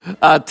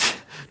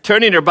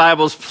Turn in your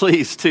Bibles,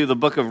 please, to the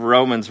book of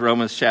Romans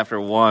chapter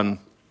 1.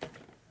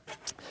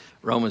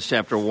 Romans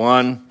chapter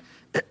 1.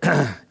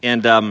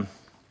 And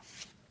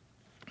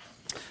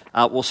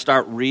we'll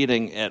start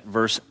reading at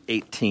verse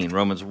 18.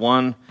 Romans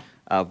 1,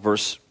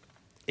 verse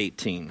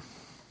 18.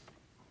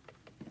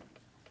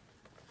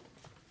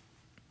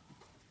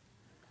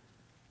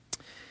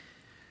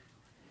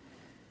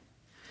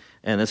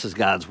 And this is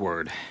God's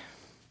word.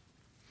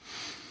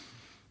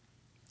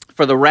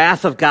 For the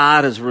wrath of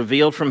God is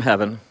revealed from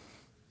heaven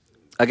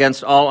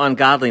against all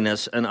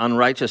ungodliness and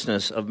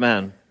unrighteousness of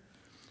men,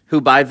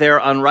 who by their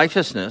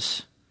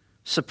unrighteousness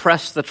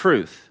suppress the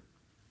truth.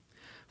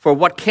 For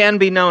what can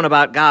be known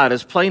about God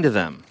is plain to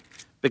them,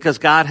 because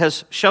God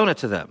has shown it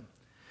to them.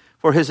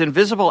 For his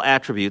invisible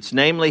attributes,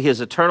 namely his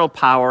eternal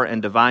power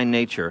and divine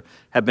nature,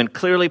 have been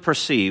clearly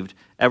perceived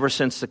ever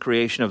since the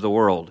creation of the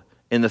world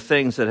in the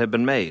things that have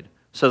been made,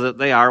 so that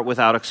they are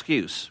without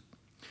excuse.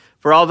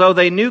 For although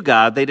they knew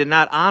God, they did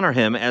not honor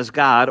him as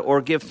God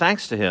or give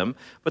thanks to him,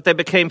 but they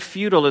became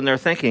futile in their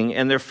thinking,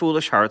 and their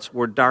foolish hearts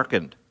were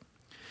darkened.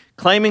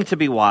 Claiming to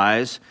be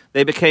wise,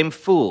 they became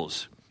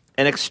fools,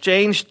 and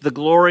exchanged the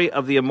glory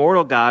of the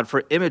immortal God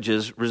for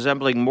images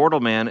resembling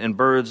mortal man and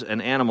birds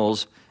and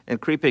animals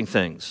and creeping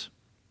things.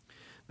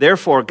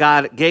 Therefore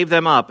God gave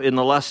them up in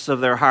the lusts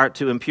of their heart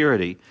to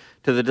impurity,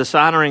 to the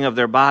dishonoring of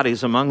their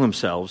bodies among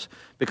themselves,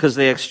 because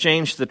they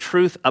exchanged the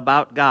truth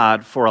about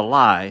God for a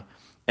lie,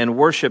 and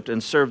worshipped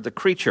and served the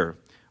creature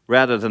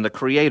rather than the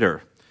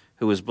Creator,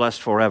 who is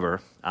blessed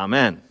forever.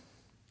 Amen.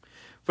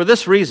 For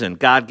this reason,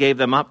 God gave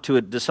them up to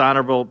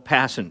dishonorable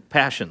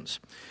passions.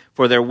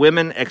 For their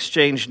women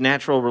exchanged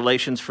natural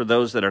relations for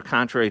those that are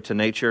contrary to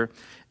nature,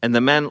 and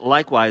the men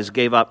likewise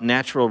gave up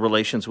natural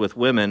relations with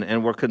women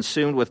and were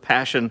consumed with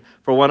passion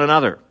for one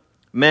another,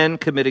 men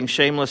committing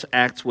shameless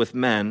acts with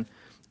men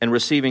and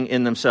receiving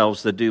in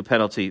themselves the due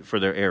penalty for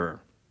their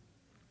error.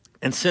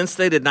 And since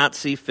they did not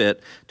see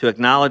fit to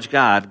acknowledge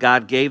God,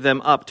 God gave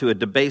them up to a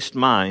debased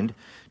mind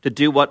to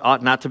do what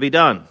ought not to be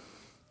done.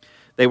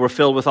 They were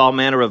filled with all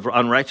manner of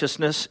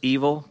unrighteousness,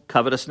 evil,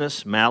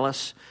 covetousness,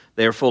 malice.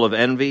 They are full of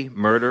envy,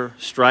 murder,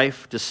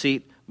 strife,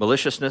 deceit,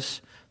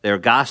 maliciousness. They are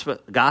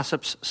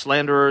gossips,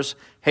 slanderers,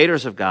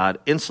 haters of God,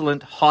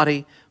 insolent,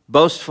 haughty,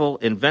 boastful,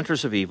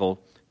 inventors of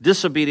evil,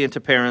 disobedient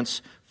to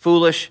parents,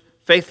 foolish,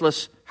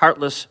 faithless,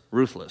 heartless,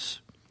 ruthless.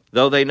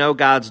 Though they know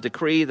God's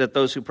decree that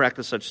those who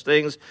practice such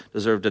things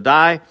deserve to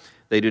die,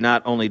 they do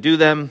not only do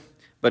them,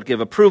 but give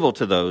approval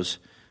to those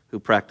who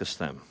practice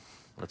them.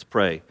 Let's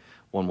pray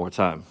one more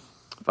time.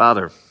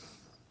 Father,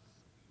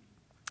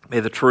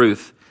 may the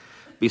truth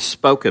be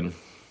spoken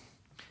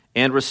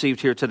and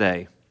received here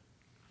today.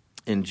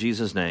 In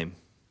Jesus' name,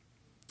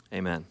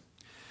 amen.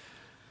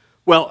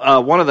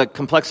 Well, one of the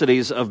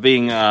complexities of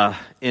being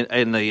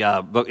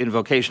in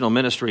vocational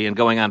ministry and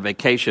going on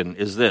vacation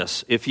is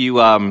this. If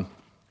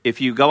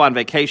you go on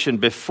vacation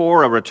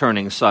before a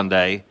returning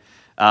Sunday,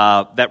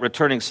 that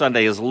returning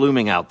Sunday is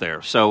looming out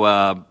there.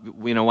 So,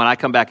 when I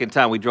come back in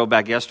town, we drove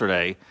back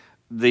yesterday,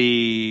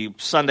 the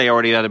Sunday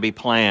already had to be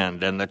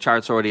planned, and the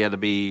charts already had to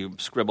be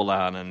scribbled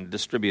on and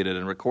distributed,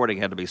 and recording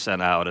had to be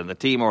sent out, and the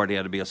team already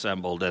had to be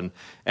assembled. And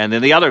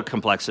then the other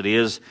complexity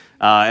is,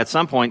 at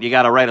some point, you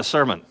got to write a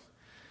sermon.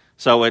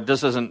 So it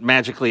just doesn't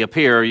magically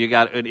appear.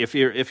 If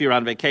you're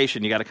on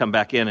vacation, you got to come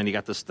back in, and you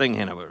got this thing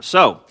handed over.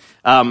 So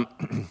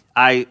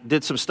I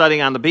did some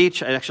studying on the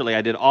beach. Actually,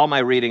 I did all my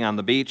reading on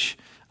the beach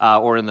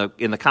or in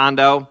the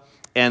condo,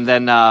 and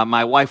then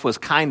my wife was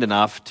kind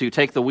enough to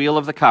take the wheel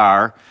of the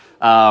car.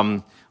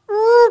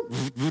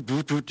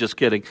 Just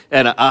kidding,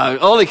 and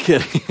only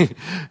kidding.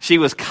 She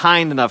was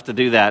kind enough to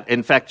do that.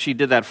 In fact, she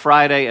did that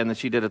Friday, and then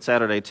she did it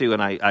Saturday too.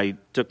 And I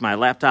took my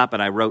laptop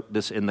and I wrote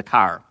this in the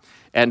car.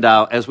 And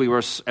as we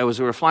were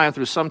flying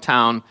through some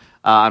town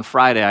on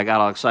Friday, I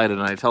got all excited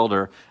and I told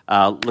her,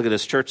 "Look at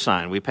this church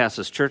sign." We passed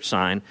this church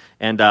sign,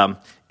 and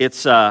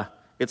it's now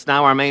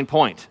our main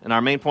point. And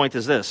our main point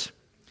is this: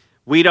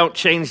 we don't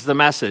change the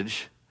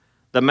message;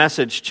 the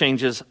message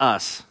changes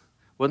us.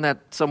 Wasn't that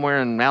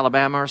somewhere in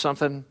Alabama or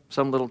something?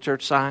 Some little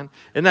church sign.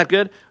 Isn't that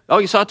good? Oh,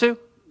 you saw it too?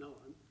 No.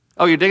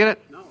 Oh, you're digging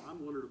it? No,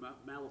 I'm wondering about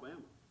Alabama.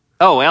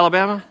 Oh,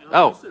 Alabama?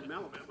 I said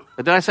Alabama.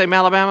 Did I say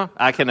Alabama?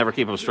 I can never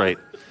keep them straight.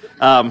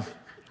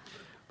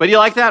 But you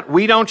like that?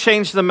 We don't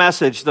change the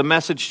message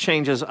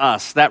changes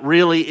us. That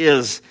really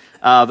is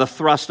the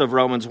thrust of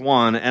Romans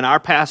 1, and our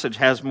passage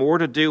has more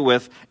to do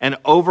with an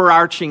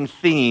overarching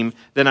theme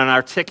than an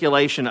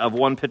articulation of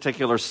one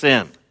particular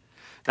sin.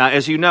 Now,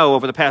 as you know,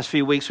 over the past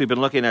few weeks, we've been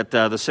looking at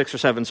the 6 or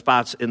 7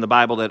 spots in the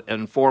Bible that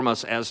inform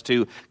us as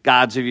to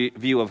God's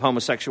view of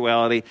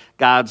homosexuality,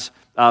 God's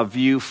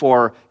view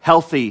for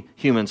healthy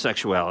human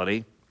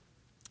sexuality.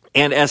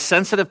 And as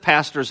sensitive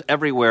pastors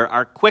everywhere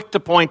are quick to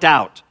point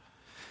out,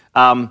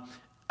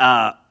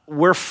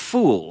 we're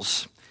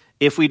fools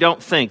if we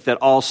don't think that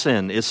all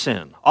sin is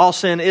sin. All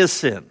sin is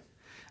sin.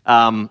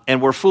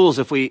 And we're fools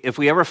if we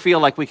ever feel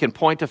like we can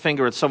point a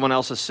finger at someone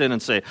else's sin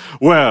and say,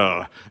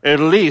 well, at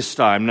least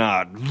I'm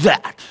not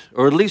that,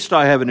 or at least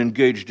I haven't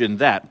engaged in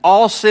that.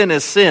 All sin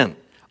is sin.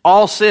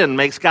 All sin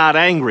makes God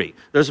angry.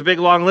 There's a big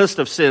long list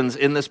of sins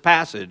in this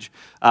passage.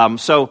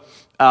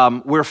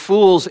 We're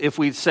fools if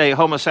we say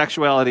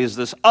homosexuality is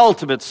this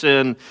ultimate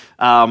sin,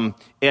 and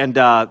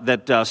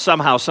that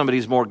somehow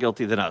somebody's more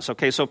guilty than us.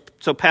 Okay, so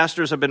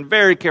pastors have been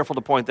very careful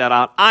to point that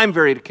out. I'm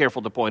very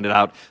careful to point it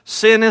out.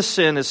 Sin is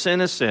sin, is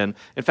sin is sin.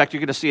 In fact, you're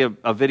going to see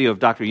a video of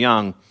Dr.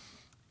 Young,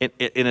 and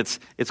it's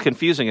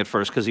confusing at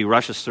first because he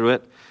rushes through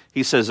it.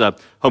 He says,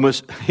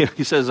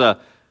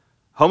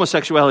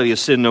 homosexuality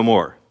is sin no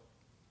more.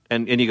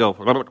 And you go,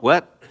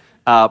 what?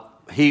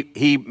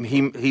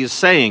 He's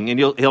saying, and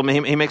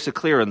he makes it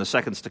clear in the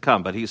seconds to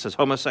come, but he says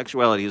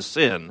homosexuality is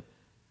sin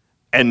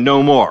and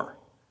no more.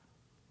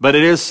 But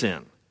it is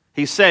sin.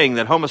 He's saying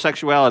that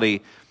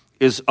homosexuality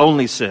is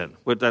only sin.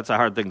 That's a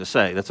hard thing to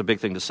say. That's a big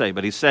thing to say.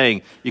 But he's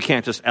saying you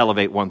can't just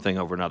elevate one thing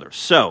over another.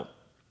 So,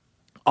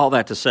 all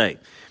that to say,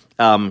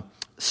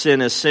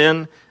 sin is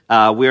sin.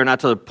 We are not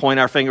to point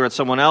our finger at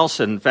someone else.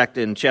 In fact,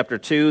 in chapter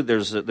 2,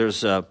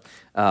 there's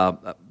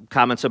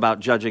comments about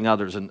judging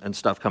others and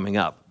stuff coming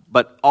up.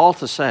 But all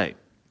to say,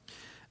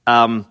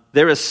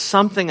 there is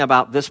something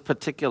about this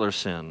particular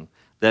sin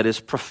that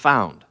is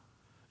profound.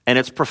 And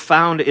it's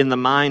profound in the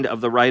mind of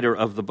the writer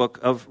of the book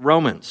of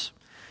Romans.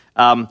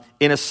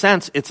 In a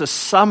sense, it's a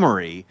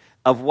summary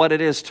of what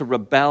it is to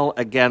rebel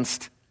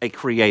against a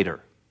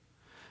creator.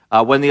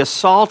 When the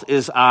assault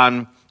is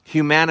on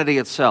humanity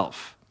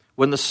itself,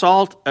 when the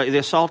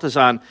assault is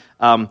on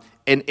an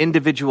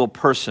individual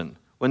person,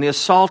 when the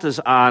assault is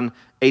on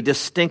a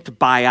distinct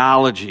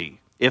biology,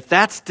 if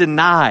that's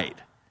denied,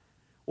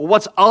 well,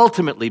 what's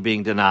ultimately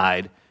being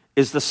denied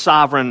is the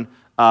sovereign,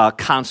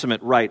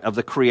 consummate right of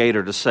the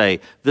Creator to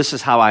say, this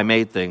is how I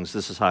made things,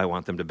 this is how I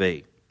want them to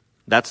be.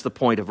 That's the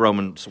point of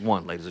Romans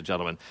 1, ladies and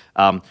gentlemen.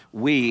 I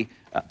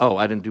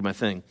didn't do my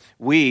thing.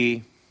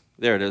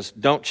 There it is,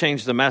 don't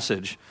change the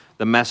message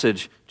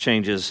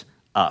changes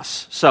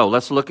us. So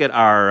let's look at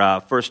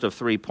our first of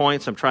 3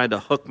 points. I'm trying to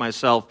hook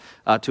myself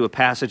to a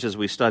passage as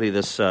we study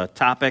this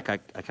topic. I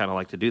kind of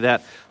like to do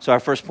that. So our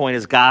first point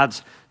is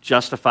God's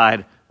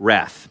justified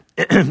wrath.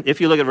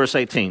 If you look at verse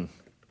 18,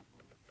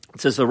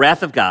 it says, the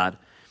wrath of God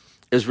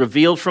is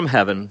revealed from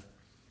heaven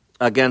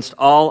against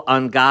all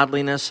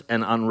ungodliness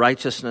and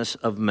unrighteousness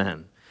of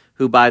men,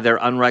 who by their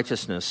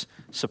unrighteousness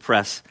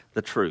suppress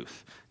the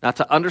truth. Now,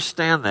 to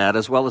understand that,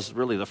 as well as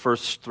really the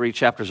first 3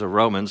 chapters of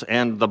Romans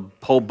and the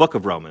whole book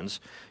of Romans,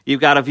 you've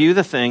got to view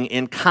the thing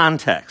in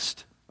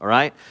context, all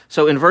right?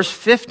 So in verse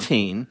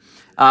 15,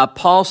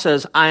 Paul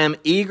says, I am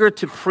eager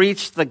to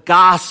preach the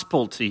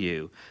gospel to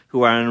you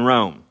who are in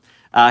Rome.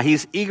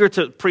 He's eager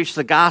to preach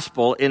the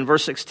gospel. In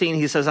verse 16,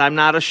 he says, I'm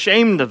not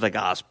ashamed of the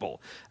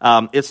gospel.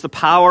 It's the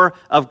power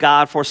of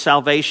God for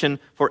salvation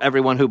for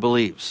everyone who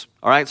believes.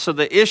 All right, so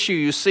the issue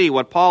you see,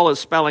 what Paul is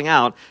spelling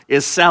out,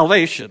 is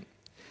salvation.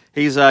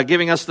 He's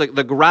giving us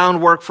the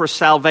groundwork for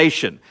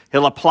salvation.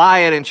 He'll apply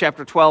it in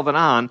chapter 12 and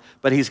on,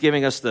 but he's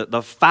giving us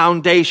the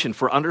foundation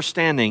for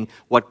understanding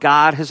what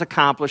God has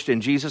accomplished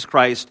in Jesus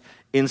Christ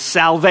in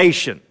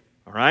salvation.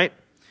 All right?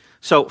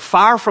 So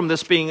far from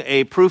this being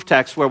a proof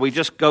text where we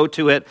just go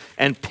to it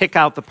and pick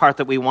out the part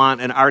that we want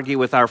and argue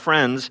with our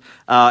friends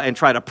and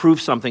try to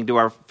prove something to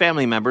our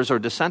family members or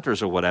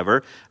dissenters or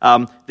whatever,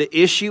 the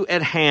issue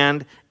at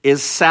hand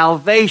is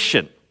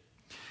salvation.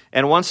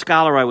 And one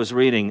scholar I was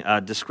reading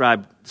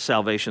described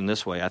salvation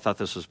this way. I thought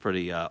this was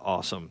pretty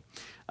awesome.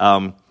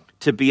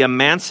 To be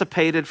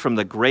emancipated from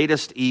the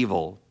greatest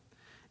evil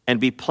and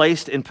be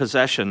placed in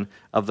possession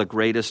of the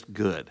greatest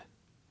good.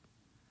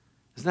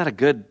 Isn't that a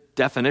good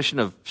definition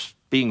of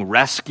being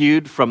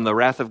rescued from the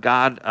wrath of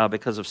God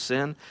because of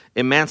sin?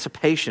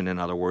 Emancipation, in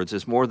other words,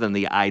 is more than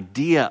the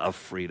idea of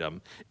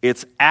freedom.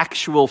 It's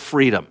actual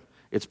freedom.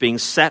 It's being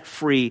set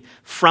free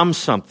from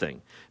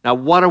something. Now,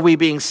 what are we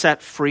being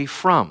set free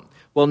from?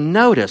 Well,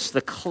 notice the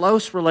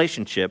close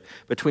relationship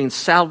between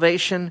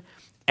salvation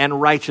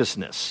and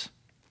righteousness.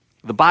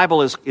 The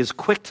Bible is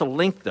quick to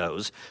link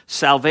those,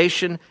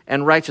 salvation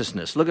and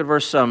righteousness. Look at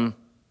verse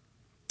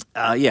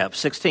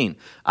 16.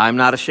 I'm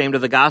not ashamed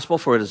of the gospel,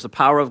 for it is the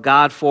power of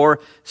God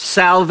for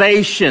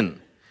salvation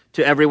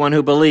to everyone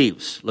who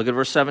believes. Look at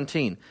verse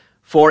 17.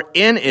 For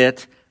in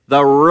it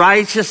the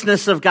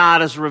righteousness of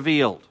God is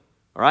revealed.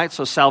 All right,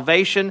 so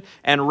salvation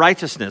and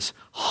righteousness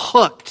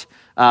hooked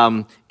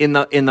in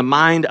the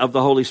mind of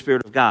the Holy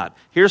Spirit of God.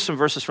 Here's some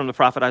verses from the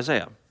prophet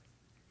Isaiah.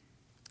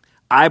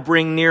 I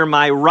bring near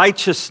my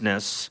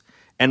righteousness,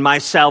 and my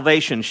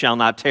salvation shall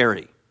not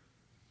tarry.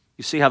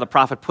 You see how the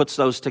prophet puts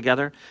those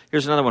together?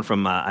 Here's another one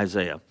from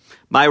Isaiah.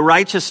 My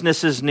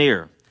righteousness is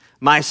near.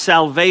 My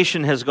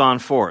salvation has gone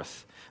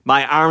forth.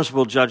 My arms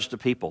will judge the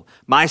people.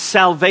 My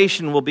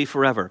salvation will be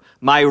forever.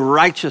 My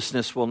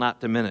righteousness will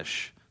not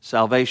diminish.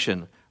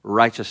 Salvation,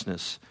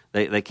 righteousness,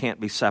 they can't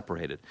be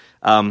separated.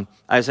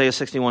 Isaiah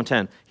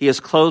 61:10. He has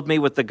clothed me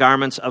with the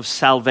garments of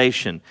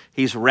salvation.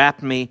 He's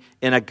wrapped me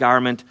in a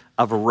garment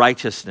of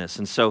righteousness.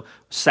 And so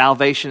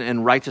salvation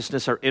and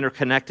righteousness are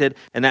interconnected,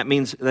 and that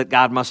means that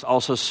God must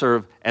also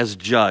serve as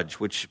judge,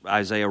 which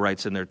Isaiah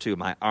writes in there too.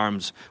 My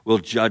arms will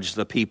judge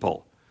the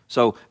people.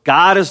 So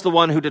God is the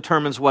one who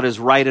determines what is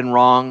right and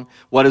wrong,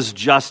 what is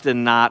just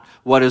and not,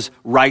 what is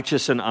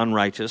righteous and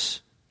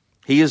unrighteous.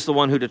 He is the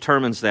one who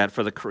determines that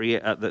for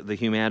the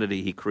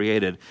humanity he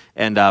created.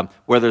 And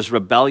where there's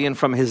rebellion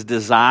from his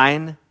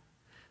design,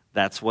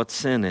 that's what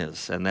sin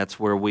is. And that's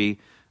where we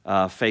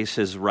face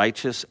his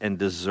righteous and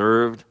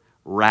deserved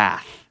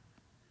wrath.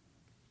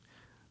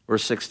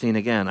 Verse 16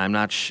 again, I'm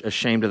not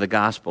ashamed of the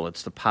gospel.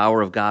 It's the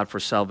power of God for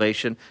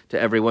salvation to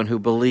everyone who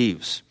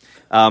believes.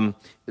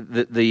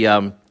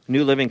 The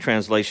New Living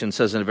Translation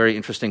says a very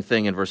interesting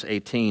thing in verse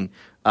 18.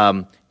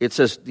 It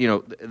says,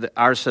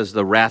 ours says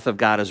the wrath of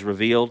God is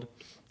revealed.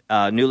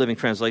 New Living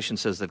Translation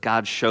says that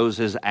God shows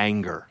his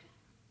anger.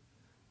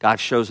 God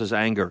shows his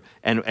anger.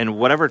 And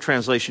whatever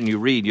translation you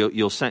read,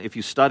 if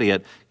you study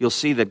it, you'll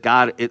see that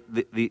God,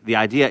 the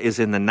idea is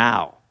in the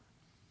now.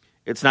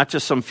 It's not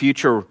just some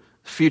future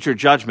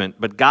judgment,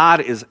 but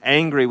God is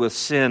angry with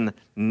sin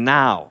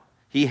now.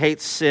 He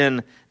hates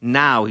sin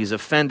now. He's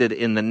offended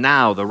in the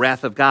now. The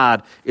wrath of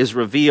God is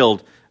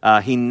revealed.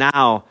 He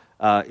now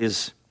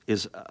is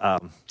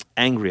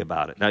angry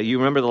about it. Now, you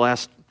remember the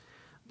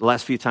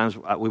last few times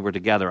we were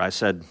together, I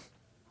said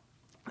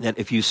that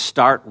if you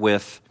start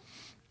with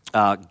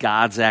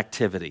God's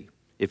activity,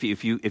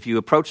 if you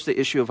approach the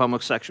issue of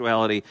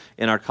homosexuality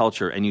in our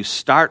culture and you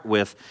start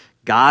with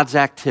God's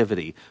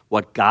activity,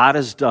 what God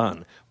has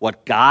done,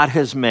 what God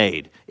has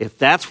made, if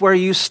that's where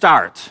you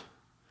start,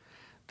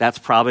 that's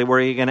probably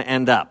where you're going to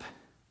end up,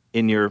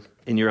 in your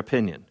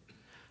opinion.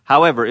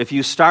 However, if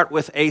you start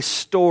with a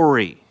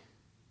story,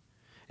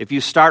 if you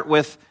start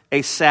with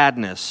a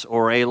sadness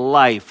or a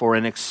life or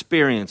an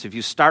experience, if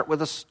you start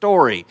with a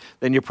story,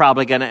 then you're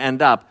probably going to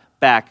end up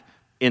back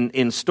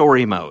in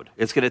story mode.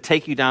 It's going to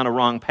take you down a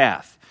wrong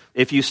path.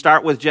 If you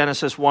start with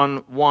Genesis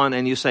 1:1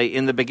 and you say,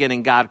 in the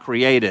beginning God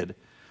created,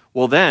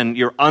 well, then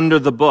you're under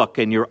the book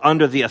and you're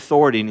under the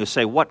authority and you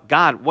say,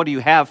 God, what do you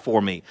have for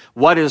me?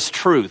 What is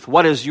truth?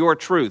 What is your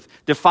truth?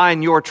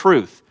 Define your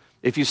truth.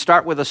 If you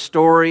start with a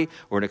story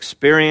or an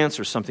experience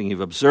or something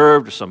you've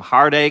observed or some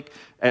heartache,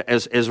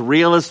 as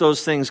real as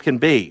those things can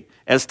be,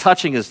 as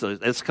touching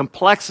as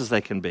complex as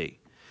they can be,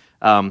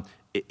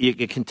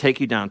 it can take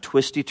you down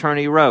twisty,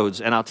 turny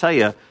roads. And I'll tell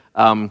you,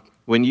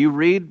 when you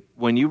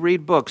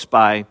read books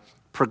by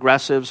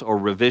progressives or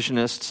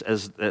revisionists,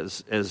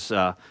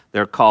 as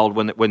they're called,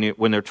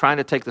 when they're trying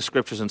to take the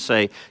scriptures and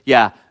say,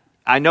 yeah,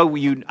 I know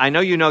you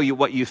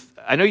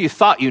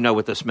thought you know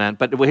what this meant,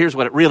 but here's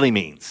what it really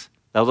means.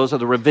 Now, those are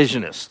the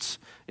revisionists.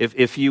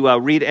 If you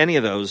read any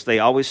of those, they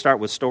always start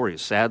with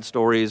stories, sad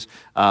stories,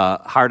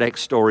 heartache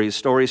stories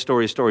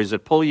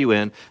that pull you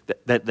in,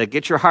 that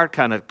get your heart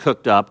kind of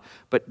cooked up,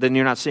 but then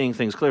you're not seeing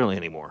things clearly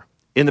anymore.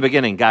 In the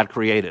beginning, God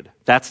created.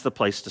 That's the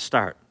place to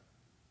start.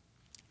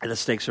 And the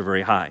stakes are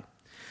very high.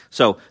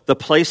 So the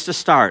place to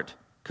start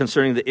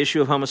concerning the issue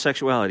of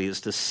homosexuality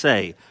is to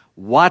say,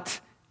 what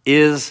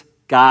is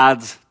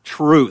God's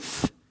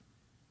truth?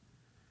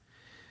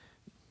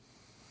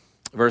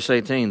 Verse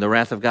 18, the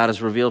wrath of God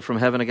is revealed from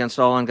heaven against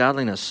all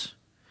ungodliness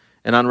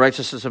and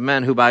unrighteousness of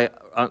men who by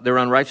their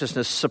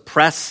unrighteousness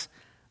suppress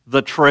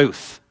the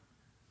truth.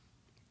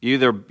 You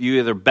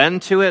either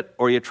bend to it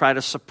or you try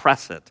to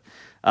suppress it.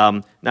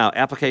 Now,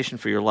 application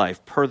for your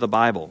life. Per the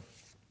Bible,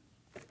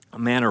 a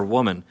man or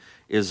woman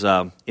is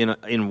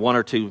in one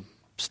or two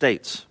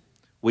states.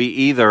 We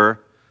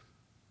either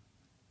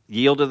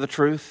yield to the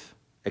truth,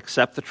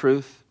 accept the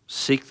truth,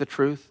 seek the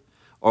truth,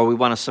 or we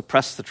want to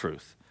suppress the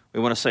truth. We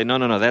want to say,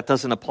 no, that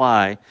doesn't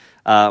apply.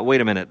 Wait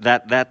a minute,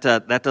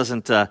 that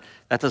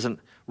doesn't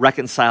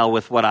reconcile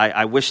with what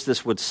I wish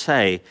this would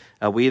say.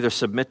 We either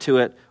submit to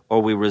it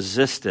or we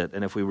resist it.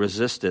 And if we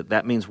resist it,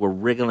 that means we're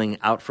wriggling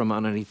out from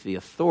underneath the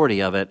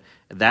authority of it.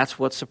 That's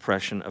what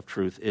suppression of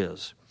truth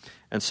is.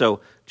 And so,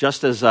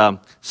 just as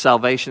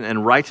salvation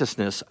and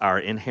righteousness are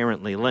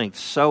inherently linked,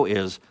 so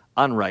is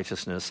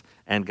unrighteousness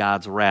and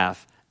God's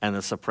wrath and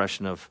the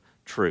suppression of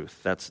truth.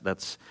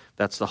 That's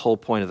the whole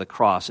point of the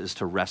cross, is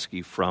to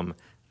rescue from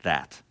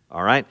that.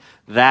 All right?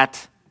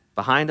 That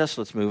behind us,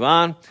 let's move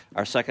on.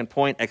 Our second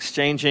point,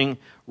 exchanging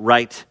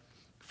right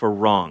for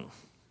wrong.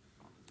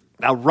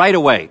 Now, right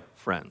away,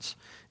 friends,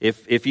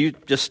 if you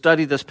just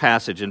study this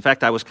passage, in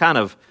fact, I was kind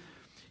of,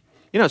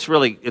 it's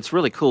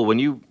really cool when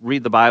you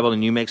read the Bible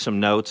and you make some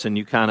notes and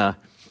you kind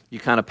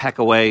of peck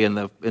away in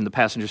the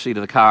passenger seat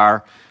of the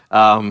car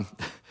on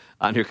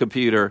your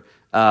computer,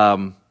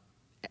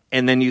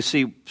 and then you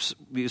see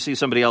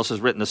somebody else has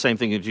written the same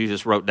thing that you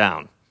just wrote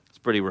down. It's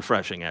pretty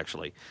refreshing,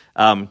 actually.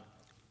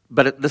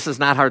 But this is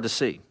not hard to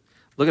see.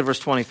 Look at verse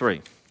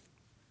 23.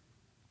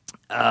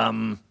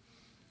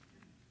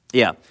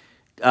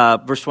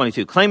 Verse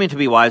 22. Claiming to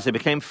be wise, they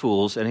became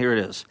fools, and here it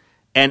is,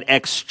 and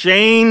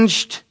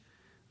exchanged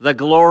the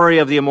glory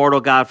of the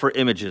immortal God for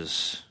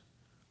images.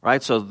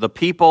 Right? So the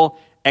people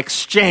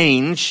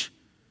exchange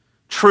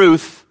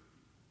truth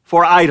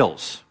for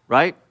idols.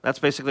 Right? That's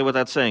basically what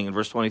that's saying in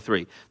verse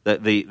 23.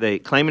 They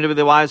claiming to be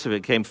the wise, they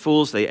became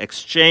fools. They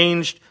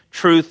exchanged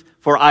truth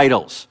for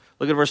idols.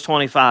 Look at verse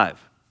 25.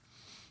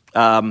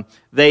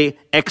 They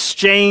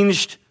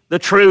exchanged the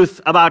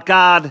truth about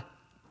God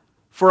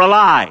for a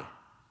lie.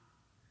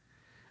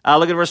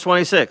 Look at verse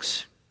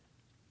 26.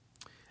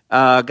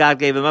 God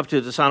gave them up to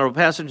a dishonorable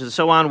passage and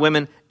so on.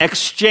 Women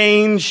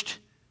exchanged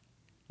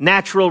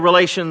natural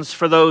relations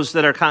for those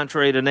that are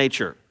contrary to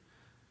nature.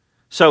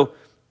 So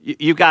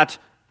you got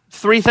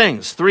three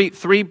things, three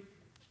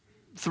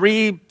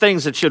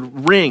things that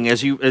should ring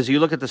as you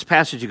look at this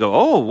passage. You go,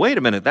 oh, wait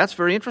a minute, that's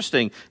very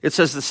interesting. It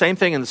says the same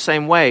thing in the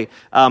same way.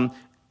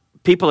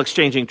 People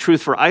exchanging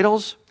truth for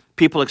idols,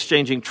 people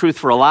exchanging truth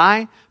for a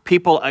lie,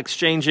 people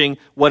exchanging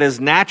what is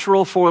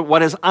natural for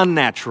what is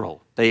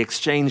unnatural. They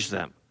exchange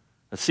them.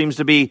 It seems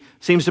to be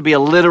a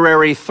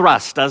literary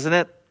thrust, doesn't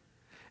it?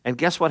 And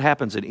guess what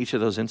happens in each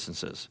of those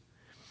instances?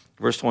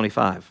 Verse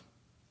 25.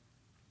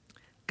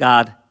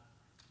 God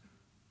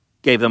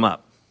gave them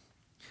up.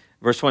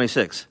 Verse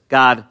 26.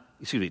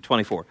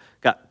 24.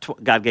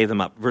 God gave them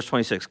up. Verse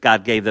 26.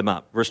 God gave them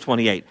up. Verse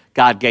 28.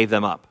 God gave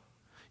them up.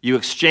 You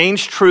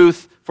exchange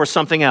truth for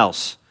something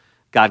else.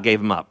 God gave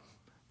them up.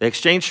 They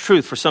exchanged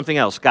truth for something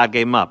else. God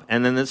gave them up.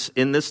 And then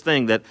in this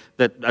thing that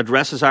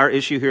addresses our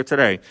issue here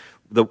today,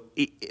 the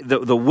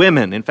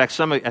women, in fact,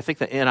 I think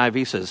the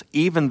NIV says,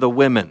 even the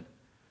women.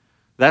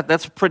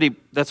 That's a pretty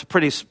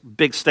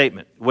big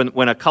statement.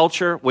 When a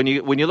culture, when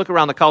you look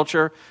around the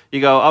culture, you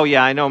go, oh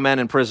yeah, I know men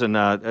in prison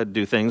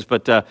do things,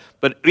 but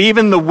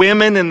even the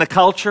women in the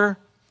culture,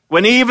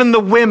 when even the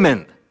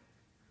women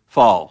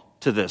fall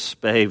to this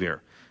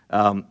behavior,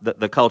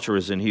 the culture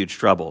is in huge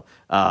trouble.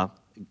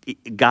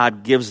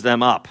 God gives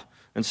them up,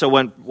 and so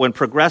when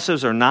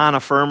progressives or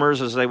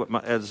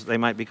non-affirmers, as they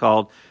might be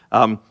called,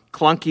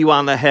 clunk you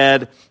on the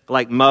head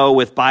like Mo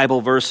with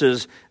Bible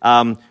verses.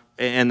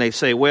 And they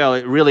say, well,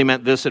 it really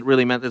meant this, it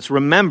really meant this.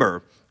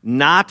 Remember,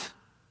 not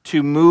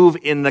to move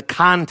in the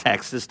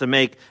context is to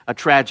make a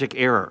tragic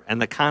error.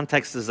 And the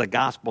context is a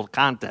gospel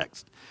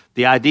context.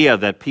 The idea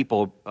that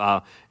people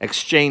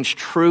exchange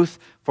truth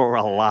for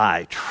a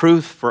lie,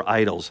 truth for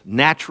idols,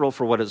 natural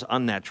for what is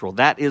unnatural.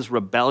 That is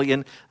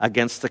rebellion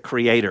against the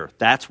Creator.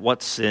 That's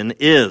what sin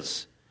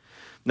is.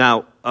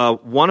 Now,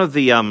 one of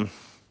the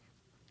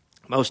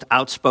most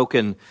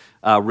outspoken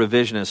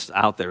revisionists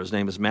out there, his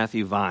name is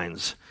Matthew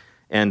Vines.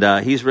 And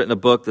he's written a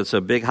book that's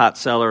a big hot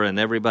seller, and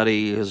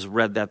everybody has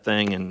read that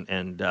thing,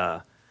 and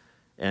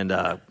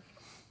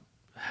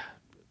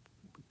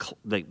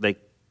they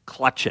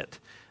clutch it.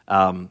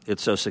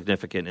 It's so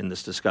significant in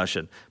this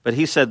discussion. But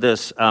he said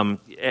this, and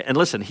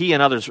listen, he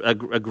and others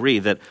agree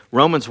that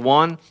Romans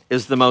 1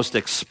 is the most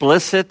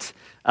explicit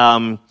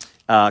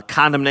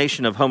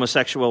condemnation of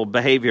homosexual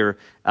behavior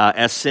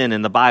as sin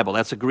in the Bible.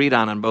 That's agreed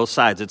on both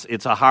sides.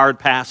 It's a hard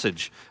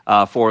passage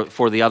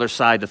for the other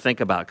side to think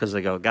about because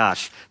they go,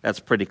 gosh,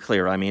 that's pretty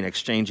clear. I mean,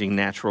 exchanging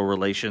natural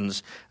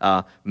relations,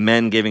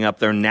 men giving up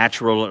their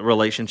natural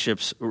relations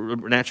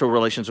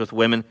with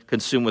women,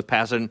 consumed with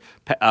passion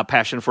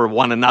for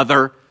one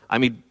another. I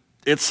mean,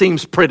 it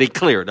seems pretty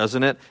clear,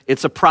 doesn't it?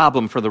 It's a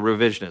problem for the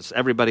revisionists.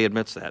 Everybody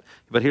admits that.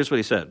 But here's what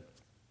he said.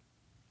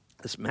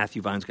 This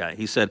Matthew Vines guy,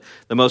 he said,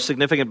 the most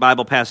significant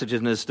Bible passage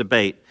in this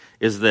debate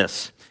is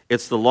this.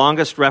 It's the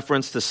longest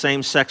reference to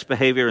same-sex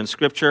behavior in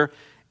Scripture,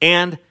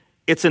 and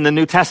it's in the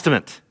New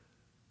Testament.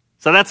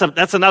 So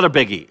that's another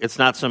biggie. It's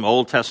not some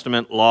Old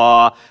Testament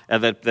law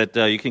that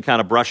you can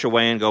kind of brush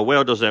away and go,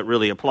 well, does that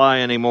really apply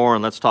anymore?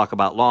 And let's talk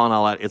about law and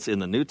all that. It's in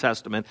the New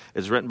Testament.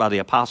 It's written by the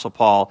Apostle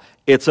Paul.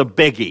 It's a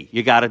biggie.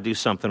 You got to do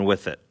something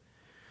with it.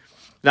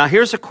 Now,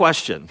 here's a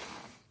question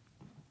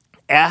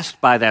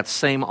asked by that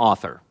same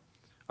author.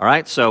 All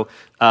right, so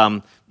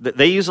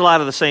they use a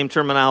lot of the same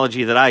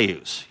terminology that I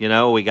use. You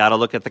know, we got to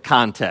look at the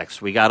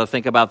context. We got to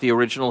think about the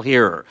original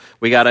hearer.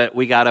 We got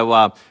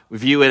to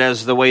view it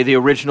as the way the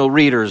original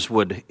readers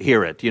would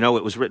hear it. You know,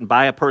 it was written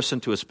by a person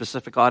to a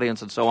specific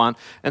audience and so on.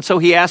 And so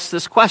he asks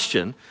this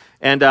question.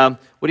 And what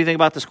do you think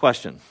about this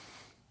question?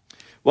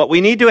 What we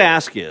need to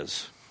ask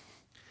is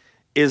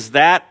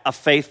that a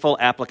faithful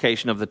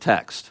application of the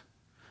text?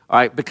 All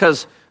right,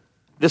 because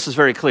this is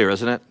very clear,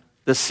 isn't it?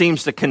 This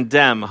seems to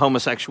condemn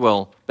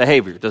homosexual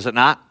behavior, does it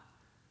not?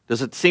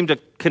 Does it seem to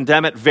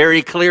condemn it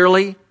very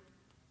clearly?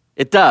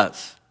 It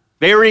does.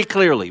 Very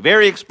clearly,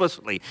 very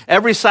explicitly.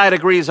 Every side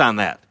agrees on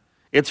that.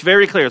 It's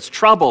very clear. It's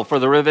trouble for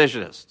the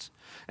revisionists.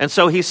 And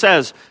so he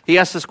asks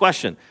this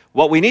question.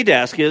 What we need to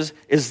ask is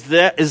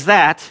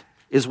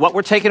what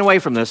we're taking away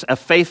from this a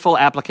faithful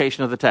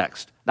application of the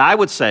text? Now, I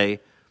would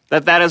say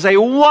that is a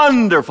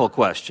wonderful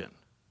question.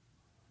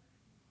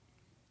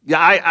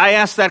 Yeah, I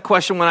ask that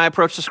question when I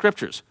approach the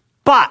Scriptures.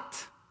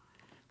 But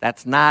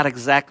that's not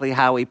exactly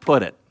how he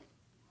put it.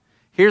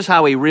 Here's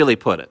how he really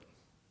put it.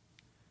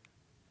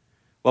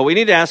 What we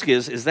need to ask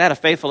is that a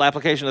faithful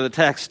application of the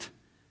text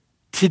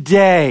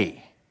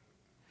today?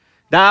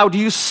 Now, do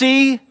you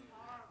see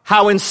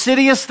how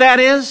insidious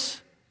that is?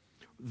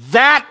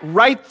 That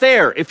right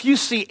there, if you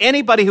see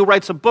anybody who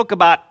writes a book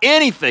about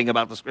anything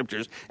about the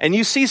Scriptures, and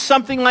you see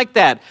something like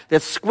that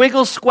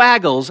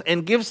squiggles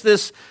and gives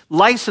this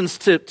license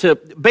to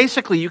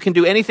basically you can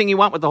do anything you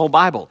want with the whole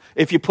Bible,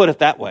 if you put it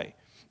that way.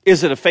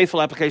 Is it a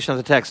faithful application of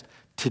the text?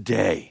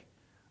 Today.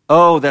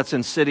 Oh, that's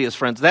insidious,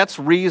 friends. That's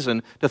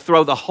reason to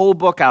throw the whole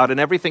book out and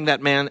everything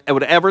that man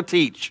would ever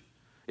teach.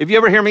 If you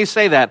ever hear me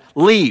say that,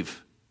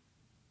 leave.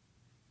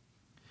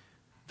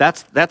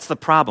 That's the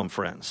problem,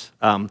 friends.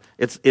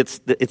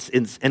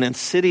 It's an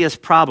insidious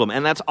problem,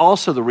 and that's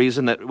also the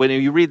reason that when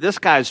you read this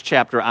guy's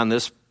chapter on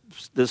this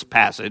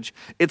passage,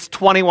 it's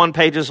 21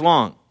 pages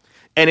long.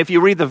 And if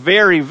you read the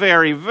very,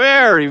 very,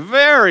 very,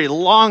 very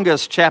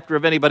longest chapter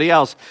of anybody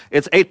else,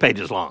 it's 8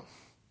 pages long.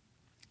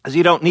 Because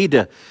you don't need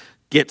to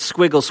get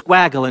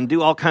squiggle-squaggle and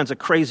do all kinds of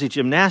crazy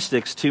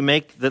gymnastics to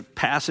make the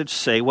passage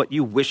say what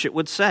you wish it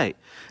would say.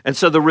 And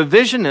so the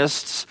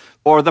revisionists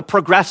or the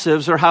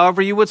progressives or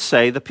however you would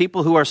say, the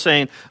people who are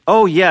saying,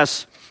 oh,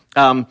 yes,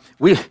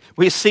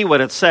 we see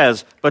what it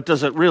says, but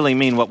does it really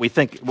mean what we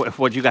think,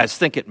 what you guys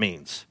think it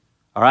means?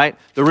 All right?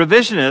 The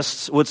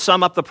revisionists would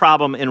sum up the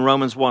problem in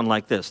Romans 1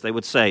 like this. They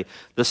would say,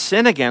 the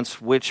sin against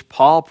which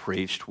Paul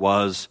preached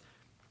was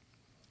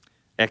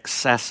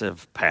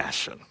excessive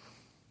passion.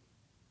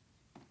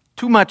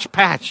 Too much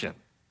passion.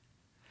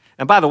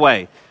 And by the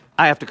way,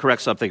 I have to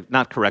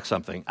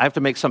I have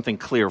to make something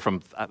clear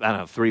from,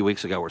 3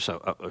 weeks ago or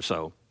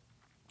so.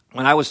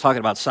 When I was talking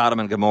about Sodom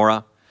and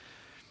Gomorrah,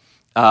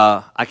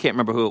 I can't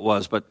remember who it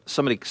was, but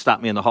somebody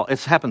stopped me in the hall. It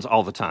happens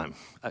all the time.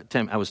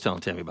 I was telling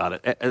Timmy about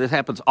it. It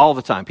happens all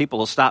the time. People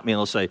will stop me and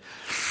they'll say,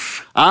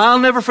 I'll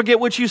never forget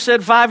what you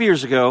said 5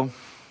 years ago.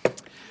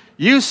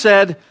 You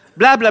said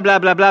blah, blah, blah,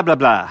 blah, blah, blah,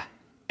 blah.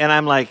 And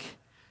I'm like,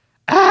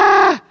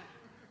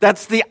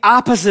 that's the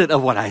opposite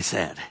of what I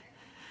said.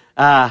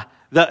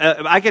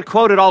 I get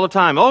quoted all the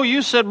time. Oh,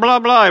 you said blah,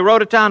 blah. I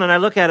wrote it down, and I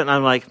look at it, and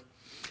I'm like,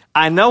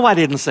 I know I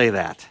didn't say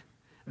that.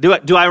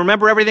 Do I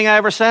remember everything I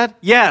ever said?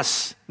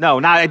 Yes.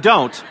 No, I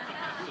don't.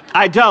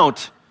 I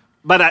don't.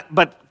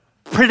 But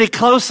pretty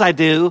close I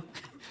do.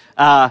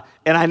 And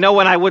I know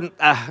when I wouldn't.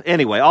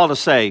 Anyway, all to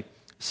say,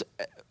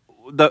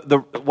 what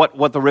the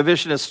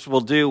revisionists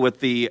will do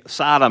with the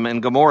Sodom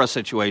and Gomorrah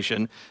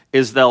situation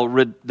is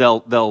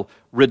they'll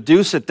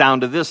reduce it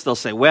down to this. They'll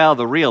say, well,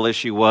 the real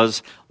issue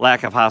was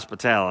lack of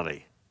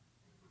hospitality.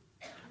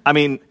 I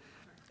mean,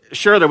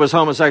 sure, there was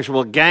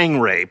homosexual gang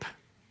rape,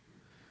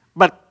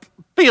 but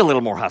be a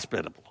little more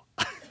hospitable.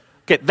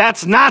 Okay,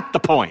 that's not the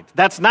point.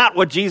 That's not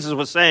what Jesus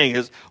was saying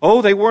is,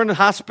 oh, they weren't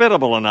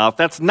hospitable enough.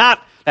 That's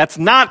not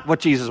what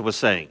Jesus was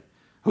saying.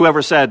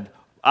 Whoever said,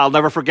 I'll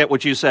never forget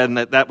what you said, and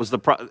that was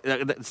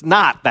it's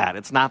not that.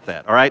 It's not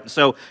that, all right?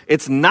 So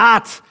it's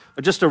not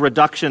just a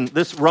reduction.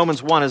 This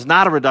Romans 1 is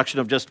not a reduction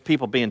of just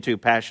people being too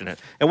passionate.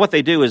 And what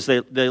they do is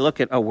they look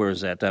at, where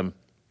is that? The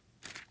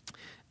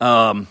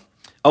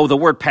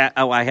word,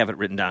 I have it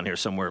written down here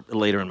somewhere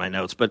later in my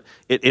notes, but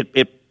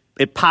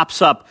it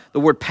pops up, the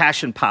word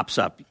passion pops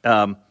up.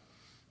 Verse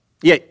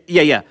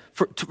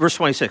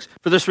 26,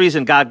 for this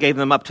reason God gave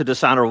them up to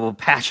dishonorable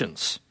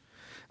passions.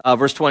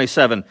 Verse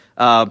 27,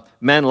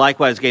 men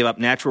likewise gave up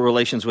natural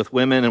relations with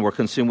women and were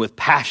consumed with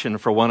passion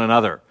for one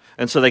another.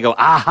 And so they go,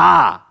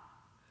 aha,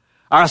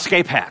 our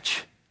escape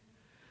hatch.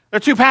 They're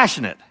too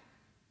passionate.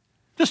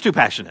 Just too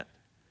passionate.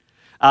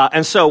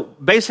 And so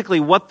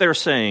basically what they're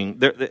saying,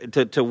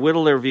 to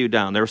whittle their view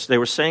down, they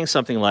were saying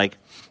something like,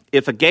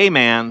 if a gay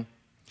man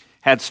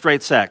had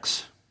straight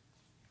sex,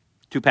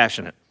 too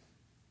passionate.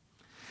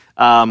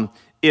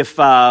 If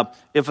a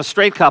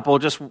straight couple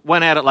just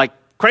went at it like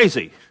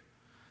crazy,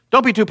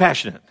 don't be too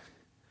passionate.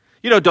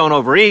 Don't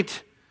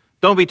overeat.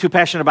 Don't be too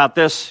passionate about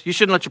this. You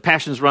shouldn't let your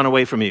passions run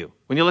away from you.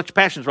 When you let your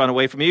passions run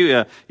away from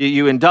you,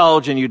 you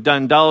indulge and you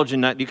indulge,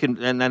 and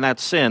and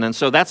that's sin. And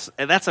so that's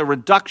a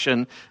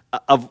reduction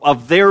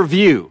of their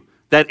view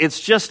that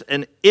it's just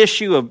an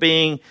issue of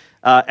being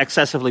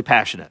excessively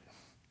passionate.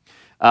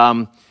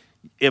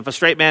 If a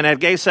straight man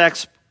had gay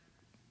sex,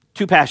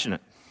 too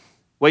passionate,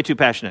 way too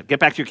passionate. Get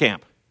back to your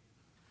camp.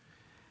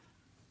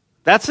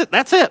 That's it.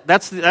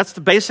 That's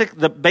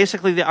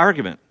basically the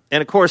argument.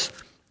 And of course,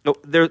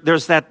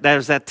 there's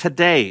that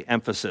today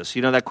emphasis.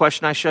 That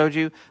question I showed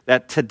you,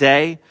 that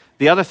today.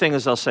 The other thing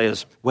is they'll say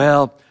is,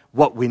 well,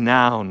 what we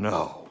now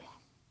know.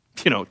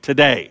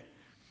 Today.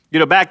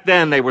 Back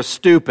then they were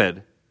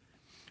stupid,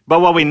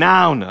 but what we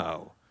now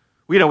know,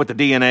 with the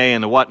DNA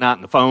and the whatnot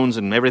and the phones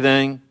and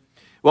everything.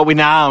 What we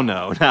now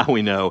know that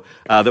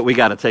we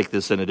got to take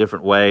this in a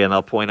different way, and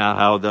I'll point out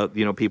how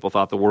people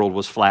thought the world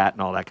was flat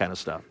and all that kind of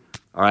stuff.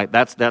 All right,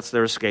 that's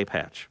their escape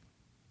hatch.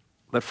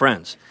 But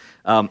friends,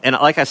 and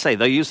like I say,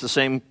 they use the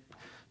same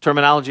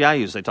terminology I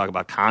use. They talk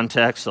about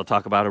context, they'll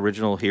talk about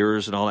original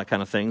hearers and all that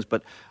kind of things.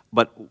 But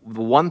the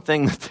one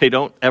thing that they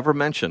don't ever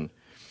mention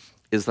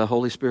is the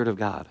Holy Spirit of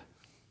God.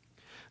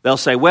 They'll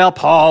say, well,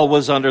 Paul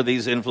was under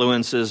these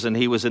influences, and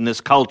he was in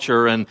this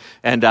culture, and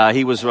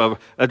he was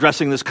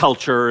addressing this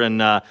culture,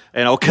 and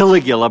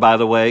Caligula, by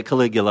the way,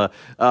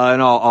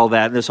 and all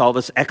that, and all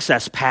this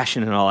excess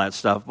passion and all that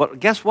stuff.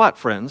 But guess what,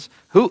 friends?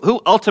 Who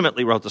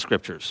ultimately wrote the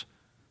Scriptures?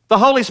 The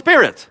Holy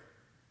Spirit.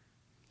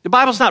 The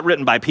Bible's not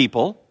written by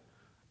people.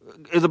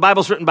 The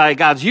Bible's written by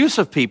God's use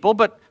of people,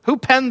 but who's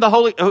penned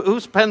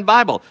the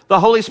Bible? The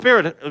Holy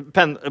Spirit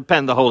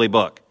penned the Holy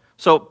Book.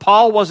 So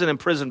Paul wasn't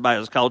imprisoned by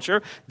his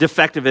culture,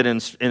 defective in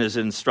his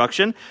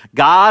instruction.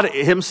 God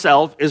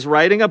himself is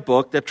writing a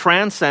book that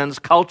transcends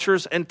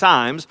cultures and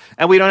times,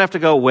 and we don't have to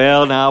go,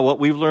 well, now, what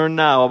we've learned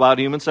now about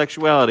human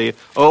sexuality,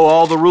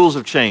 all the rules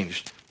have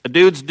changed. A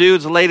dude's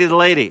dude's, a lady's a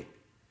lady.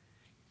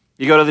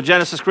 You go to the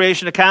Genesis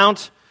creation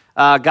account,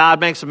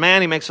 God makes a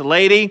man, he makes a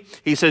lady.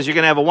 He says you're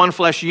going to have a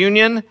one-flesh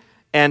union,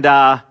 and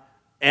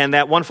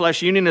that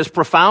one-flesh union is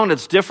profound.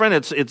 It's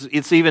different.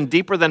 It's even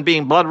deeper than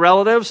being blood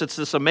relatives. It's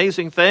this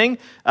amazing thing.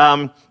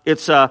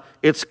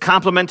 It's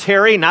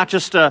complementary, not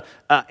just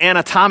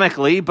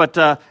anatomically, but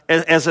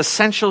as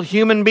essential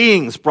human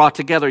beings brought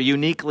together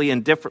uniquely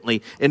and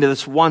differently into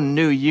this one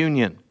new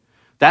union.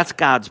 That's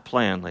God's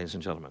plan, ladies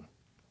and gentlemen.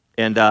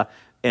 And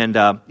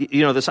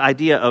this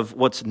idea of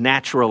what's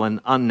natural and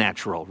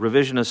unnatural.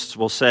 Revisionists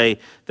will say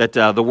that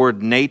the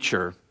word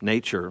nature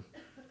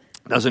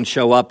doesn't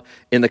show up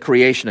in the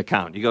creation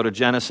account. You go to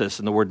Genesis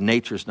and the word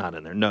nature's not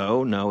in there.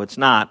 No, it's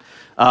not.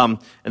 And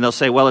they'll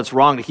say, well, it's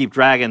wrong to keep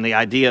dragging the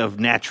idea of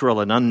natural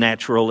and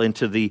unnatural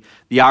into the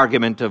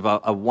argument of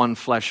a one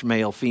flesh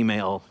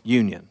male-female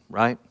union,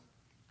 right?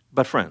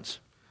 But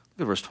friends,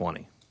 look at verse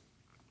 20.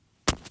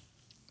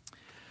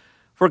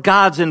 For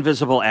God's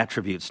invisible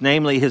attributes,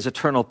 namely his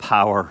eternal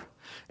power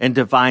and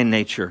divine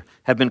nature,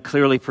 have been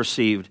clearly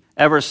perceived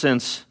ever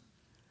since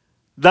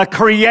the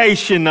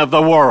creation of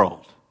the world.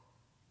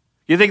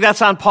 You think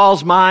that's on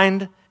Paul's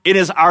mind in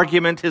his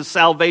argument, his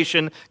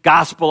salvation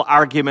gospel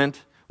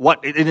argument,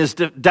 in his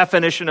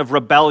definition of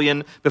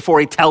rebellion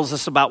before he tells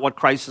us about what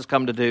Christ has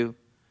come to do?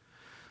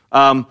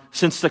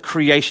 Since the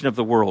creation of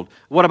the world.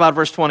 What about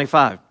verse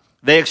 25?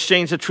 They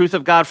exchanged the truth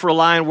of God for a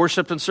lie and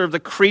worshiped and served the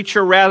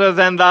creature rather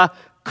than the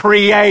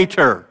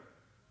Creator.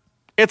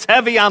 It's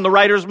heavy on the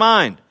writer's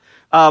mind.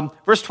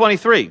 Verse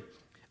 23.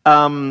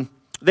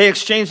 They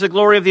exchanged the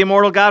glory of the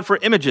immortal God for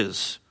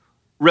images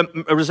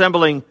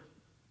resembling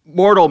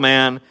mortal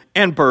man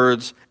and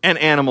birds and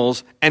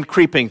animals and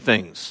creeping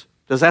things.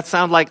 Does that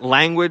sound like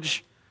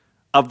language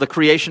of the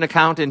creation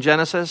account in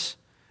Genesis?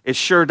 It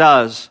sure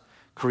does.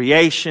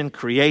 Creation.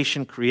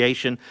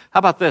 How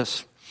about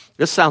this?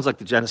 This sounds like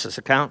the Genesis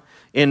account.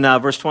 In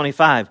verse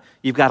 25,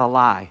 you've got a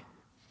lie.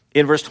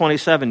 In verse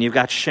 27, you've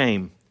got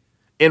shame.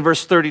 In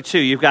verse 32,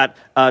 you've got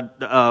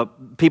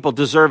people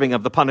deserving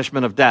of the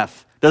punishment of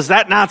death. Does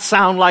that not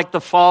sound like the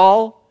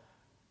fall?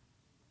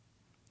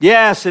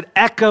 Yes, it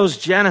echoes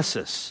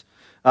Genesis.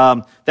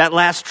 That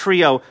last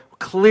trio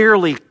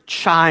clearly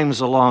chimes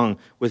along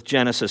with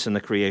Genesis in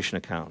the creation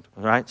account.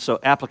 All right? So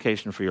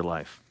application for your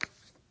life.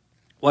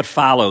 What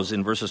follows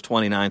in verses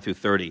 29 through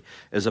 30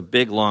 is a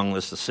big, long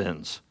list of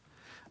sins.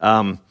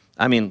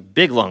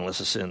 Big, long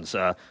list of sins.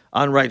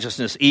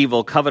 Unrighteousness,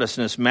 evil,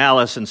 covetousness,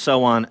 malice, and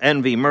so on.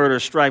 Envy, murder,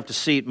 strife,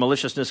 deceit,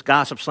 maliciousness,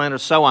 gossip, slander,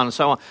 so on and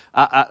so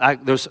on.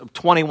 There's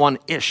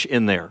 21-ish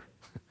in there.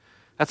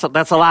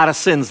 That's a lot of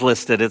sins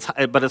listed,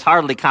 but it's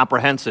hardly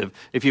comprehensive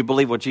if you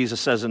believe what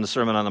Jesus says in the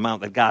Sermon on the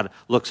Mount, that God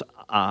looks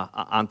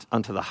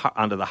onto the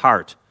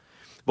heart.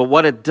 But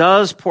what it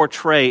does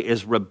portray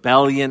is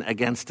rebellion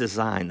against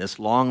design, this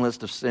long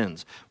list of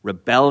sins.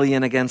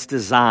 Rebellion against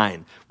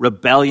design,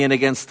 rebellion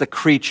against the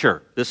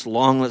creature, this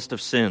long list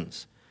of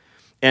sins.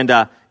 And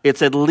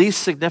it's at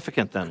least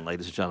significant then,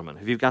 ladies and gentlemen,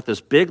 if you've got this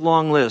big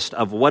long list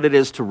of what it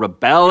is to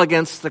rebel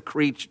against the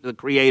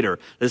Creator,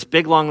 this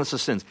big long list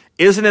of sins,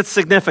 isn't it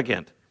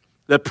significant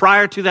that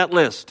prior to that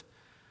list,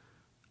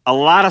 a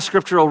lot of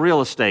scriptural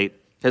real estate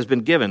has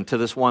been given to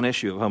this one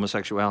issue of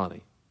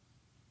homosexuality?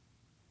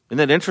 Isn't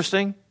that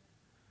interesting?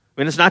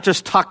 I mean, it's not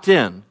just tucked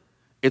in.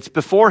 It's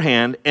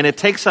beforehand, and it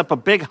takes up a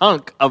big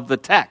hunk of the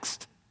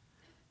text.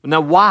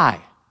 Now,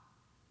 why?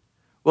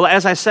 Well,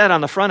 as I said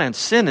on the front end,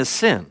 sin is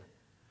sin.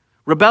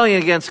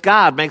 Rebellion against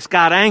God makes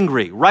God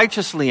angry,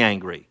 righteously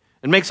angry,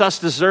 and makes us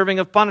deserving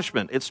of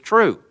punishment. It's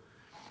true.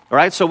 All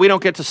right? So we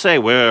don't get to say,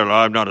 well,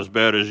 I'm not as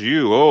bad as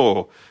you.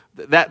 Oh,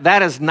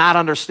 that is not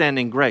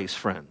understanding grace,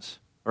 friends.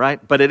 All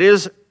right? But it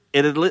is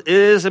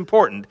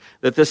important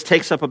that this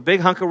takes up a big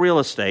hunk of real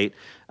estate,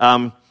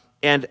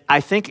 and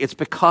I think it's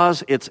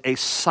because it's a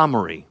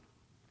summary.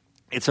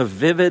 It's a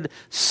vivid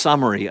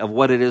summary of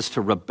what it is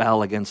to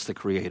rebel against the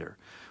Creator.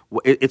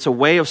 It's a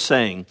way of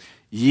saying,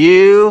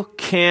 you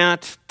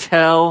can't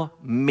tell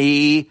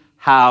me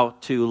how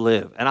to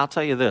live. And I'll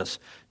tell you this,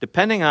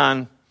 depending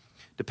on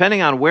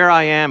where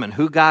I am and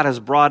who God has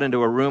brought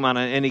into a room on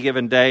any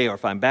given day, or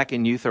if I'm back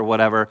in youth or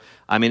whatever,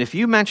 I mean, if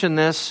you mention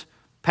this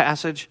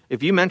passage,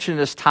 if you mention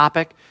this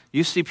topic,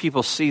 you see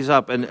people seize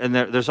up, and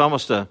there's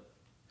almost a,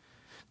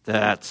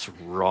 that's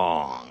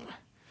wrong.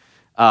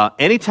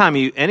 Anytime,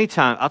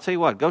 I'll tell you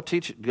what, go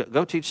teach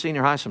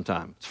senior high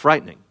sometime. It's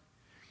frightening.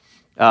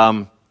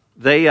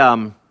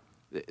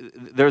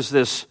 There's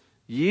this,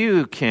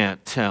 you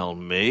can't tell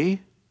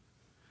me.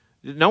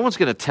 No one's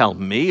going to tell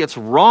me. It's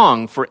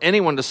wrong for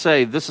anyone to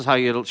say this is how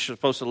you're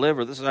supposed to live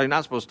or this is how you're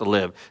not supposed to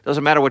live. It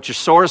doesn't matter what your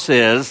source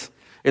is.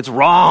 It's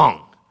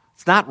wrong.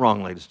 It's not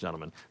wrong, ladies and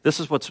gentlemen. This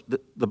is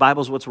the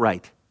Bible's what's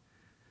right.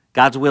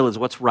 God's will is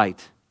what's right.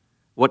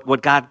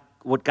 What God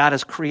what God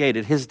has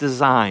created, his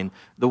design,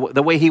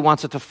 the way he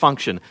wants it to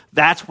function.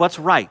 That's what's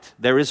right.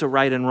 There is a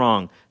right and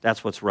wrong.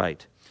 That's what's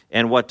right.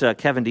 And what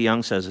Kevin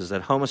DeYoung says is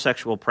that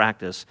homosexual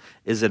practice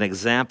is an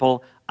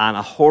example on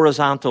a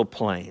horizontal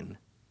plane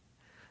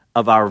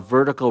of our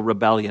vertical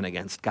rebellion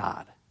against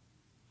God.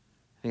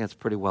 I think that's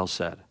pretty well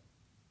said.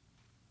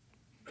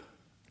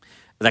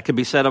 That could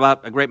be said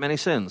about a great many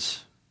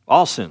sins,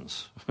 all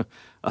sins.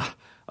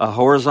 A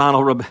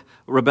horizontal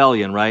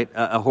rebellion, right?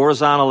 A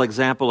horizontal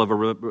example of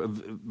a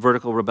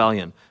vertical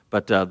rebellion.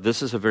 But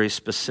this is a very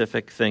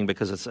specific thing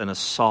because it's an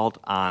assault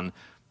on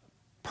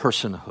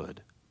personhood.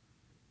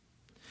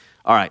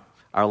 All right,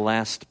 our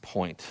last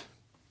point.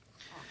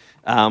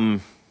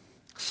 Psalm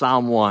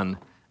 1,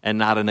 and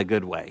not in a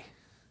good way.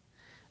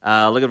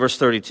 Look at verse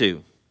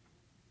 32.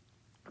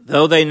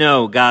 Though they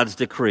know God's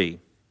decree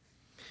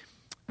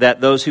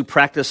that those who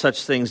practice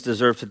such things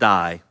deserve to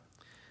die,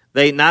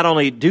 they not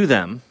only do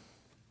them,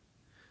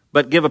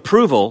 but give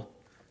approval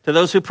to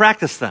those who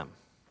practice them.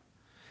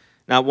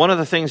 Now, one of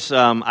the things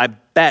I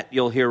bet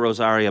you'll hear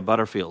Rosaria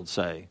Butterfield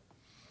say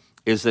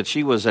is that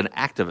she was an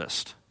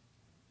activist.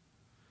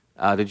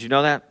 Did you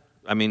know that?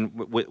 I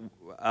mean,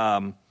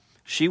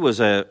 she was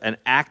an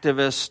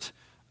activist,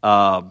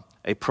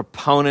 a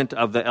proponent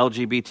of the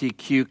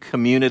LGBTQ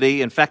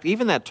community. In fact,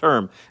 even that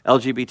term,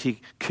 LGBT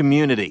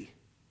community,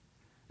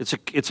 it's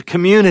a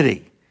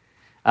community.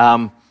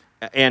 And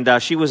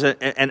she was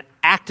an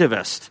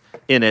activist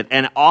in it,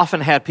 and often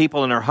had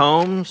people in her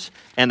homes,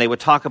 and they would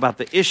talk about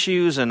the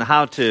issues and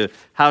how to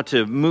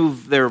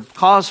move their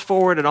cause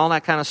forward and all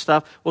that kind of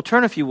stuff. Well,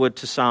 turn, if you would,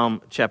 to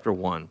Psalm chapter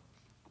 1.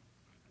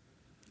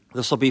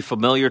 This will be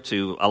familiar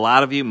to a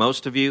lot of you,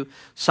 most of you.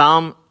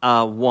 Psalm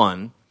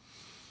 1.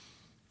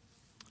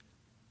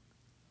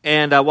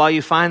 And while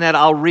you find that,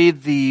 I'll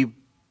read the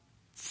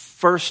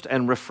first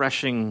and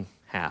refreshing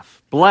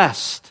half.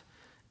 Blessed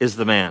is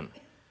the man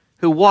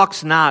who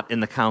walks not in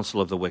the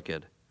counsel of the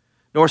wicked,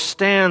 nor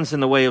stands in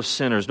the way of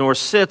sinners, nor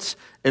sits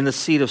in the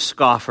seat of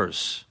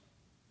scoffers.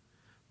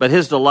 But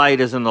his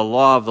delight is in the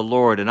law of the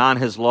Lord, and on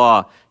his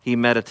law he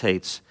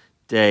meditates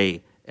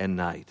day and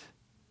night.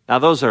 Now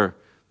those are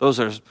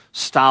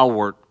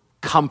stalwart,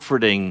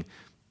 comforting,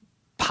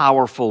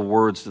 powerful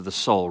words to the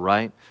soul,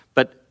 right?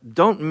 But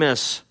don't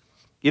miss,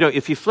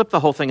 if you flip the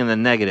whole thing in the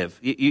negative,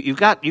 you've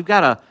got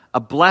a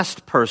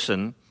blessed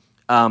person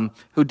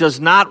who does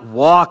not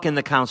walk in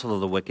the counsel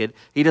of the wicked.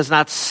 He does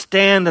not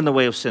stand in the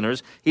way of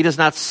sinners. He does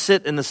not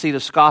sit in the seat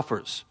of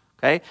scoffers.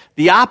 Okay?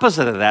 The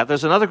opposite of that,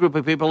 there's another group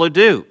of people who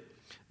do.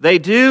 They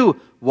do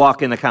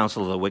walk in the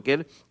counsel of the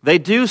wicked. They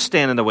do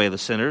stand in the way of the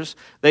sinners.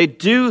 They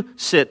do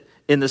sit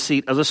in the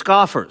seat of the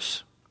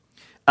scoffers.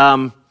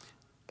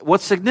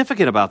 What's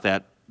significant about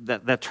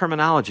that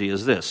terminology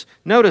is this.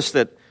 Notice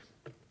that,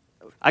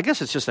 I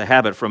guess it's just a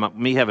habit from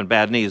me having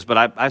bad knees,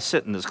 but I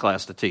sit in this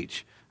class to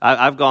teach.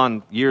 I've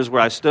gone years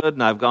where I stood,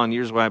 and I've gone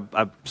years where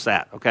I've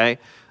sat, okay?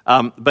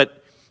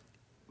 But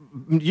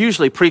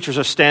usually preachers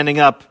are standing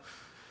up.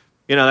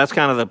 That's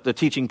kind of the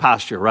teaching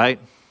posture, right?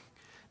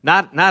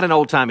 Not in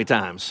old-timey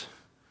times.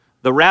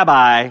 The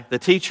rabbi, the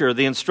teacher,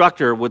 the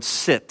instructor would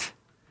sit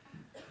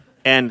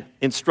and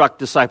instruct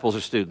disciples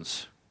or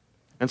students.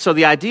 And so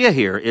the idea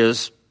here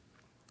is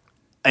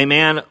a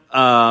man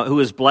who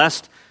is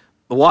blessed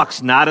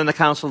walks not in the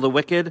counsel of the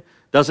wicked,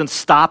 doesn't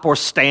stop or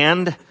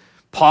stand,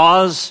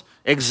 pause,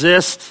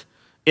 exist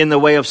in the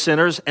way of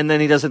sinners, and then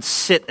he doesn't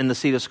sit in the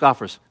seat of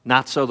scoffers.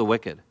 Not so the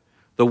wicked.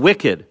 The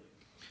wicked,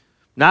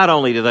 not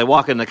only do they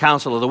walk in the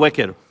counsel of the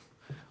wicked,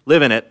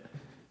 live in it,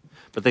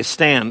 but they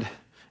stand,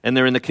 and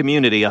they're in the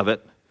community of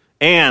it,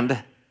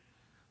 and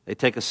they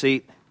take a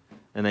seat,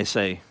 and they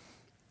say,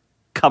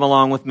 come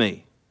along with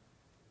me.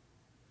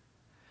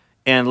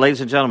 And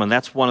ladies and gentlemen,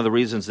 that's one of the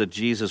reasons that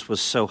Jesus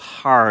was so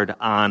hard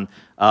on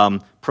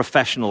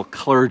professional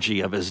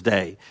clergy of his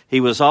day.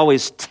 He was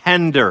always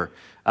tender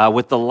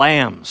with the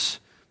lambs,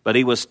 but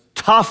he was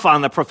tough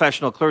on the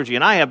professional clergy,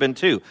 and I have been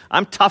too.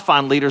 I'm tough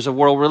on leaders of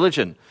world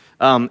religion,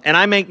 and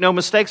I make no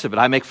mistakes of it.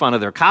 I make fun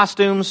of their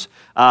costumes.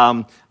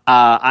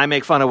 I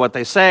make fun of what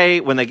they say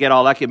when they get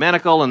all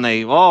ecumenical, and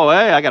hey,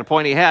 I got a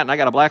pointy hat, and I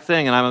got a black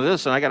thing, and I'm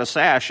this, and I got a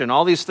sash, and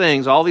all these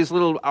things, all these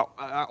little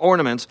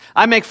ornaments.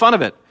 I make fun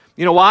of it.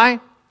 You know why?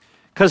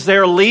 Because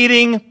they're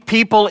leading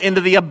people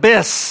into the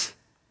abyss.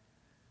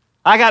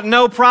 I got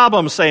no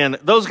problem saying,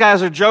 those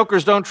guys are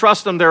jokers, don't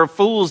trust them, they're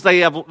fools,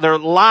 they're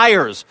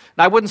liars.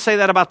 And I wouldn't say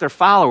that about their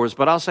followers,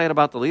 but I'll say it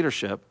about the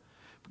leadership,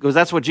 because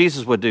that's what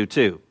Jesus would do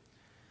too.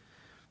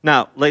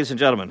 Now, ladies and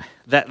gentlemen,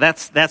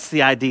 that's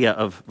the idea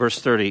of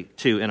verse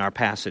 32 in our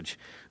passage.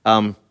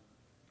 Here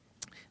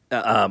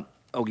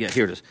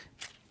it is.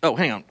 Oh,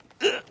 hang on.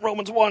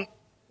 Romans 1.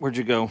 Where'd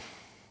you go?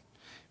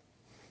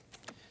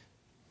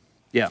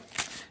 Yeah.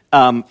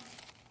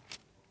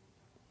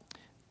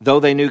 Though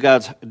they knew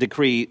God's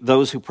decree,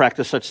 those who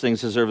practice such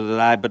things deserve to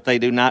die, but they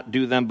do not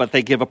do them. But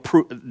they give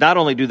not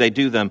only do they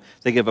do them,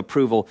 they give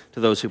approval to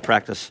those who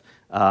practice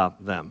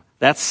them.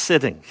 That's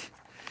sitting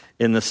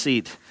in the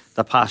seat,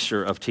 the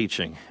posture of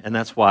teaching, and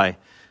that's why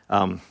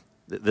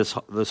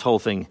this whole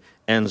thing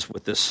ends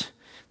with this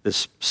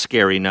this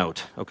scary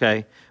note,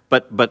 okay?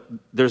 But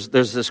there's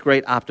this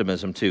great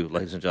optimism too,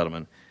 ladies and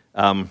gentlemen.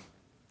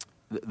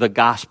 The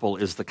gospel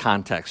is the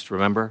context,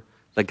 remember?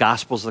 The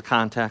gospel is the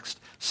context.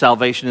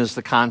 Salvation is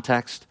the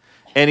context.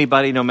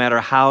 Anybody, no matter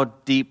how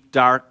deep,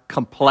 dark,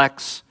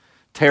 complex,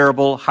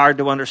 terrible, hard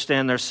to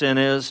understand their sin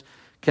is,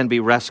 can be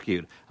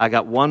rescued. I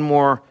got one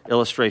more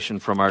illustration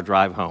from our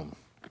drive home.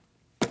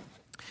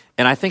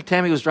 And I think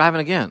Tammy was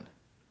driving again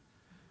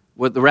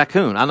with the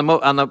raccoon on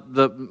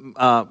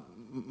the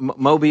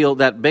Mobile,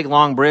 that big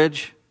long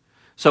bridge.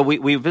 So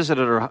we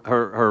visited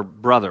her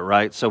brother,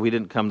 right? So we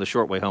didn't come the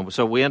short way home.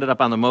 So we ended up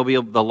on the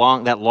Mobile,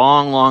 that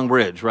long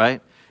bridge,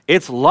 right?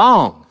 It's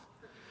long.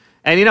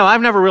 And,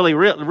 I've never really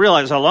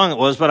realized how long it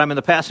was, but I'm in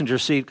the passenger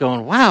seat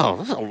going, wow,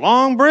 this is a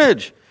long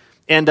bridge.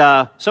 And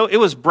so it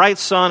was bright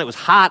sun, it was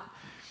hot,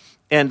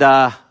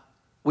 and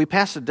we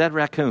passed a dead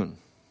raccoon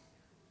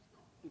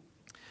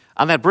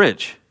on that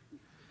bridge.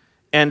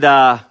 And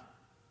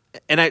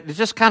it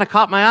just kind of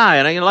caught my eye.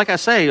 And like I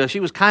say, she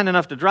was kind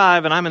enough to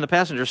drive, and I'm in the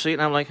passenger seat,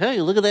 and I'm like, hey,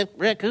 look at that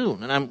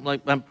raccoon.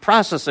 And I'm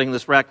processing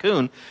this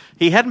raccoon.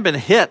 He hadn't been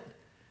hit.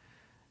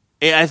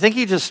 I think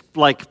he just,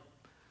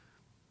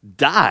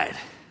 died.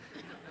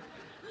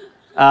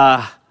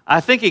 I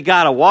think he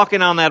got a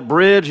walking on that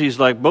bridge. He's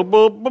like, boop,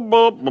 boop, boop,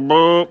 boop,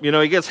 boop,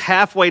 boop. He gets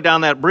halfway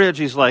down that bridge.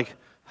 He's like,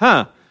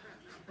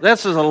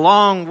 this is a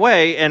long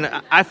way. And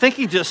I think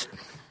he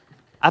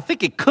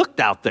cooked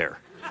out there.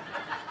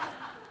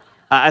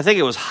 I think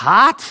it was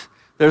hot.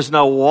 There's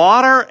no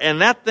water.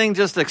 And that thing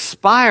just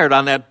expired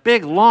on that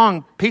big,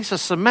 long piece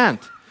of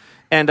cement.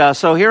 And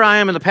so here I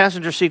am in the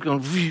passenger seat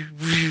going,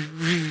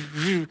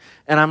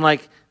 and I'm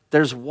like,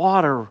 there's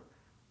water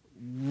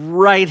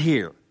right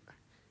here.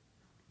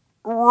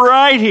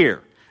 Right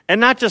here.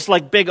 And not just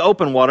like big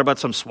open water, but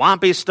some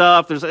swampy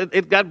stuff.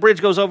 That bridge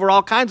goes over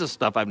all kinds of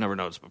stuff I've never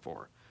noticed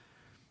before.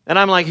 And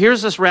I'm like,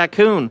 here's this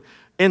raccoon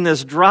in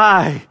this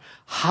dry,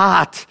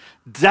 hot,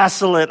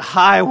 desolate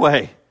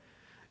highway.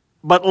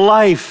 But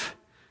life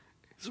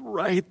is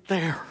right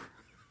there.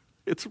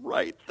 It's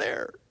right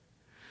there.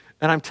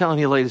 And I'm telling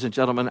you, ladies and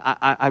gentlemen,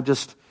 I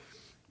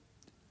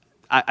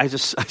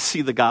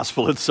see the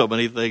gospel in so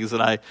many things,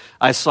 and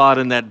I saw it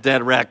in that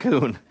dead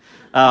raccoon.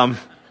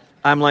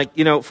 I'm like,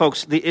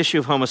 folks, the issue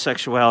of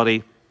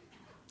homosexuality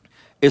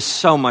is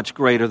so much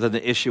greater than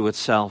the issue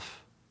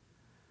itself.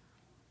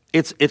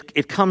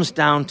 It comes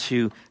down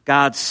to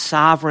God's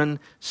sovereign,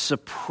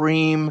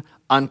 supreme,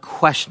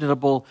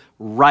 unquestionable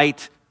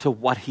right to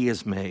what He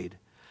has made.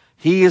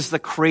 He is the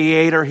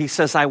creator. He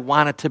says, I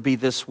want it to be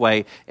this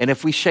way. And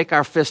if we shake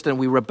our fist and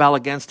we rebel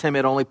against Him,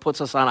 it only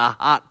puts us on a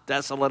hot,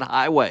 desolate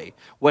highway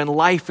when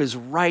life is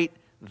right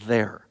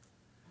there.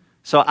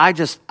 So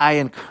I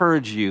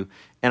encourage you,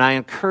 and I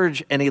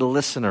encourage any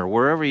listener,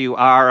 wherever you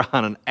are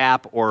on an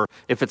app, or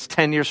if it's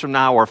 10 years from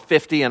now or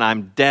 50 and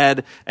I'm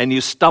dead and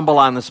you stumble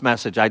on this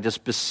message, I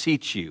just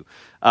beseech you.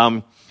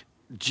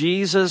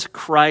 Jesus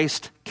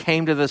Christ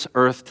came to this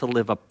earth to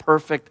live a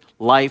perfect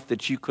life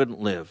that you couldn't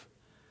live.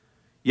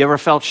 You ever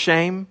felt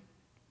shame?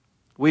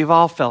 We've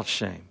all felt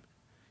shame.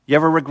 You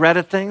ever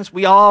regretted things?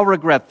 We all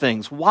regret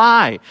things.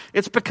 Why?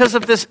 It's because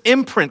of this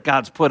imprint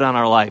God's put on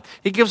our life.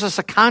 He gives us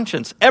a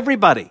conscience,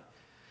 everybody.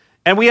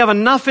 And we have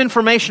enough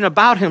information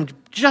about Him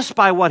just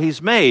by what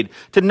He's made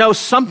to know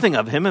something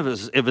of Him, of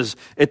his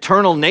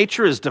eternal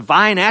nature, His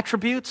divine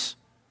attributes.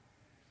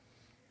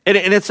 And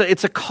it's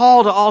a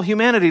call to all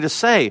humanity to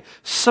say,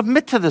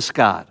 submit to this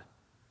God.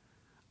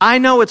 I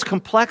know it's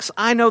complex.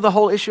 I know the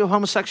whole issue of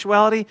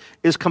homosexuality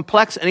is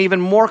complex and even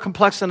more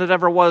complex than it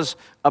ever was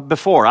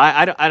before.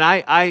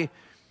 I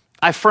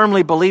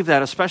firmly believe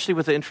that, especially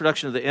with the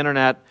introduction of the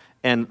internet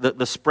and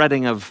the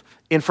spreading of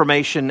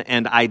information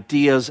and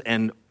ideas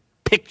and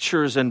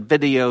pictures and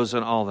videos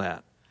and all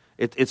that.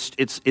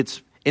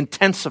 It's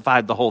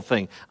intensified the whole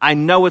thing. I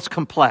know it's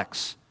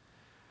complex,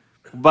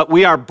 but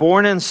we are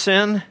born in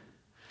sin,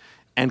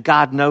 and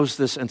God knows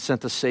this and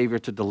sent the Savior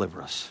to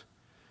deliver us.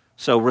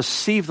 So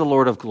receive the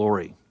Lord of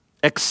glory.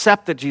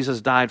 Accept that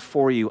Jesus died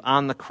for you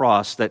on the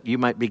cross that you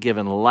might be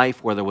given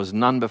life where there was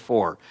none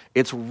before.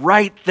 It's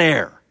right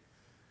there.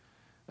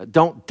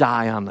 Don't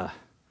die on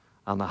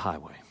the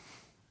highway.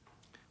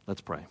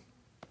 Let's pray.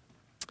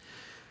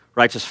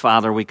 Righteous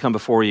Father, we come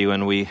before you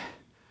and we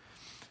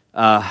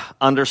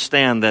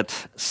understand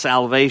that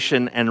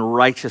salvation and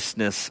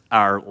righteousness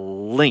are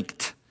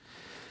linked.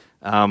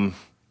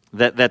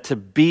 That to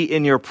be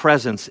in your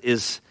presence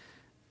is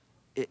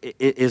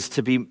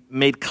to be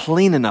made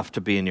clean enough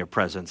to be in your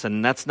presence.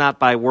 And that's not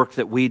by work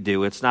that we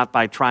do. It's not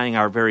by trying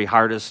our very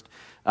hardest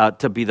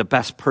to be the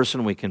best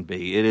person we can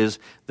be. It is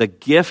the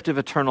gift of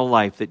eternal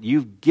life that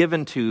you've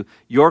given to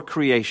your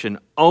creation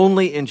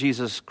only in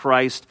Jesus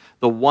Christ,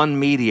 the one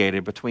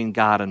mediator between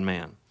God and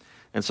man.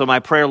 And so my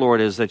prayer, Lord,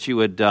 is that you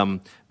would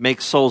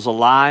make souls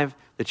alive,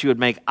 that you would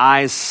make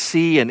eyes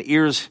see and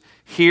ears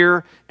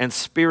hear and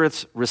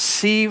spirits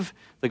receive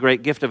the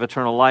great gift of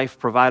eternal life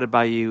provided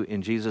by you.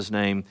 In Jesus'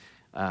 name,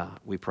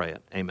 we pray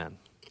it. Amen.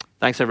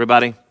 Thanks,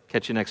 everybody.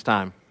 Catch you next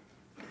time.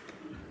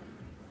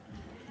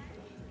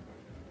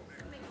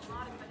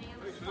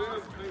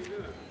 How you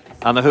doing?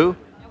 On the who?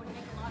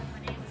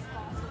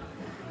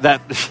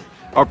 That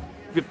or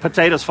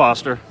potatoes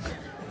Foster.